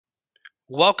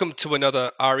Welcome to another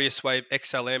RES Wave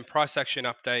XLM price action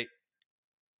update.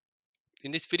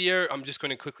 In this video, I'm just going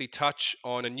to quickly touch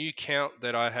on a new count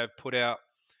that I have put out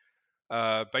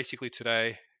basically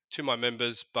today to my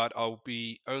members, but I'll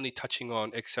be only touching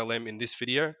on XLM in this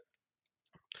video.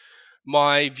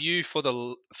 My view for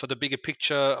the bigger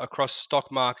picture across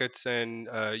stock markets and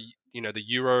the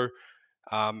euro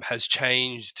has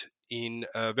changed in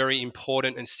a very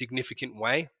important and significant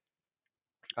way.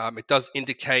 It does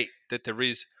indicate that there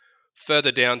is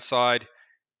further downside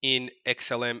in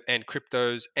XLM and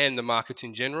cryptos and the markets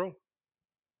in general.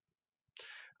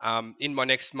 In my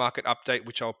next market update,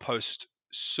 which I'll post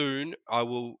soon, I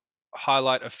will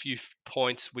highlight a few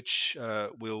points which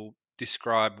will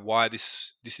describe why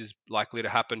this is likely to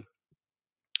happen.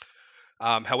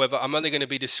 However, I'm only going to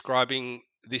be describing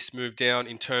this move down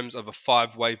in terms of a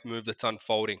 5-wave move that's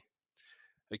unfolding.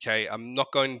 Okay, I'm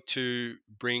not going to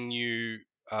bring you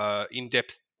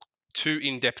too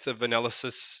in-depth of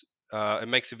analysis. It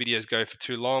makes the videos go for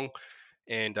too long.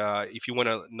 And if you want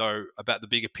to know about the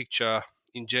bigger picture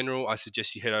in general, I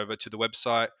suggest you head over to the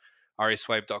website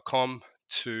reswave.com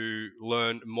to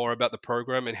learn more about the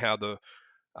program and how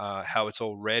it's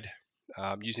all read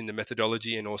using the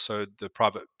methodology, and also the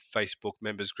private Facebook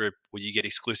members group where you get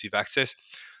exclusive access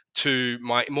to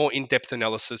my more in-depth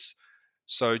analysis.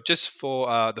 So just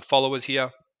for the followers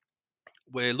here,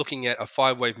 we're looking at a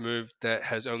 5-wave move that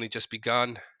has only just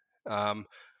begun. I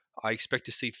expect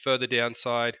to see further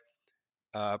downside.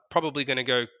 Probably going to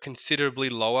go considerably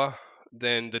lower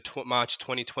than the March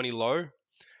 2020 low.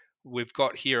 We've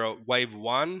got here a wave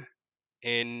 1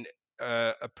 and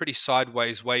a pretty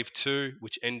sideways wave 2,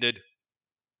 which ended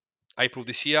April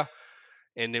this year.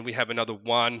 And then we have another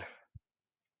 1,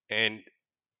 and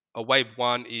a wave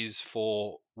 1 is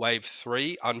for wave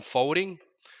 3 unfolding.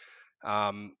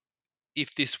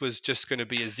 If this was just going to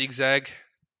be a zigzag,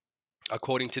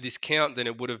 according to this count, then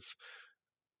it would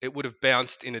have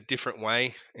bounced in a different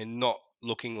way and not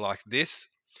looking like this.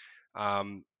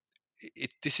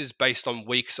 This is based on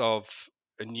weeks of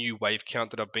a new wave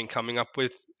count that I've been coming up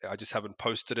with. I just haven't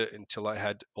posted it until I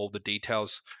had all the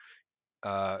details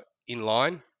in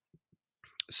line.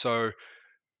 So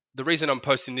the reason I'm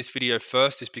posting this video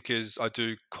first is because I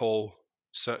do call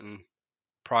certain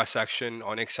price action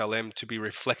on XLM to be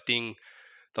reflecting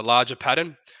the larger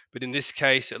pattern. But in this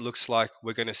case, it looks like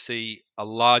we're going to see a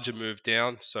larger move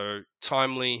down. So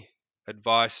timely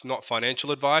advice, not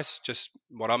financial advice, just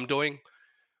what I'm doing.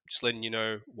 Just letting you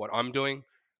know what I'm doing.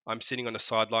 I'm sitting on the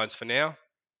sidelines for now,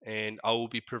 and I will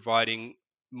be providing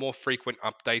more frequent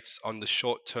updates on the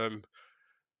short-term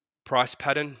price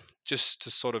pattern, just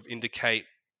to sort of indicate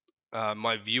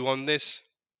my view on this.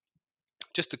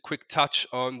 Just a quick touch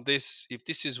on this. If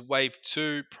this is wave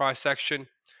 2 price action,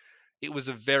 it was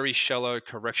a very shallow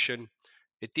correction.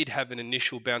 It did have an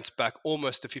initial bounce back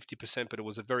almost to 50%, but it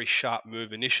was a very sharp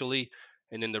move initially,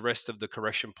 and then the rest of the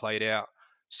correction played out.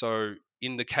 So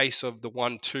in the case of the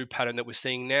 1-2 pattern that we're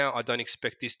seeing now, I don't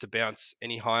expect this to bounce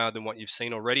any higher than what you've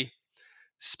seen already,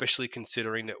 especially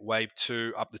considering that wave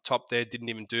 2 up the top there didn't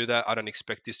even do that. I don't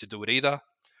expect this to do it either.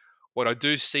 What I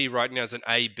do see right now is an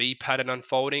A-B pattern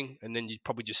unfolding, and then you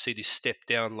probably just see this step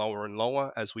down lower and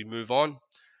lower as we move on.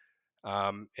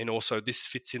 And also this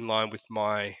fits in line with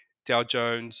my Dow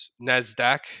Jones,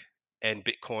 NASDAQ, and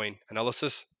Bitcoin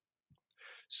analysis.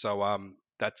 So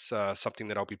that's something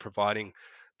that I'll be providing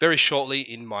very shortly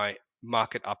in my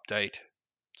market update.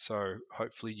 So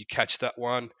hopefully you catch that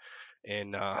one,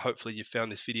 and hopefully you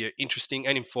found this video interesting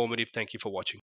and informative. Thank you for watching.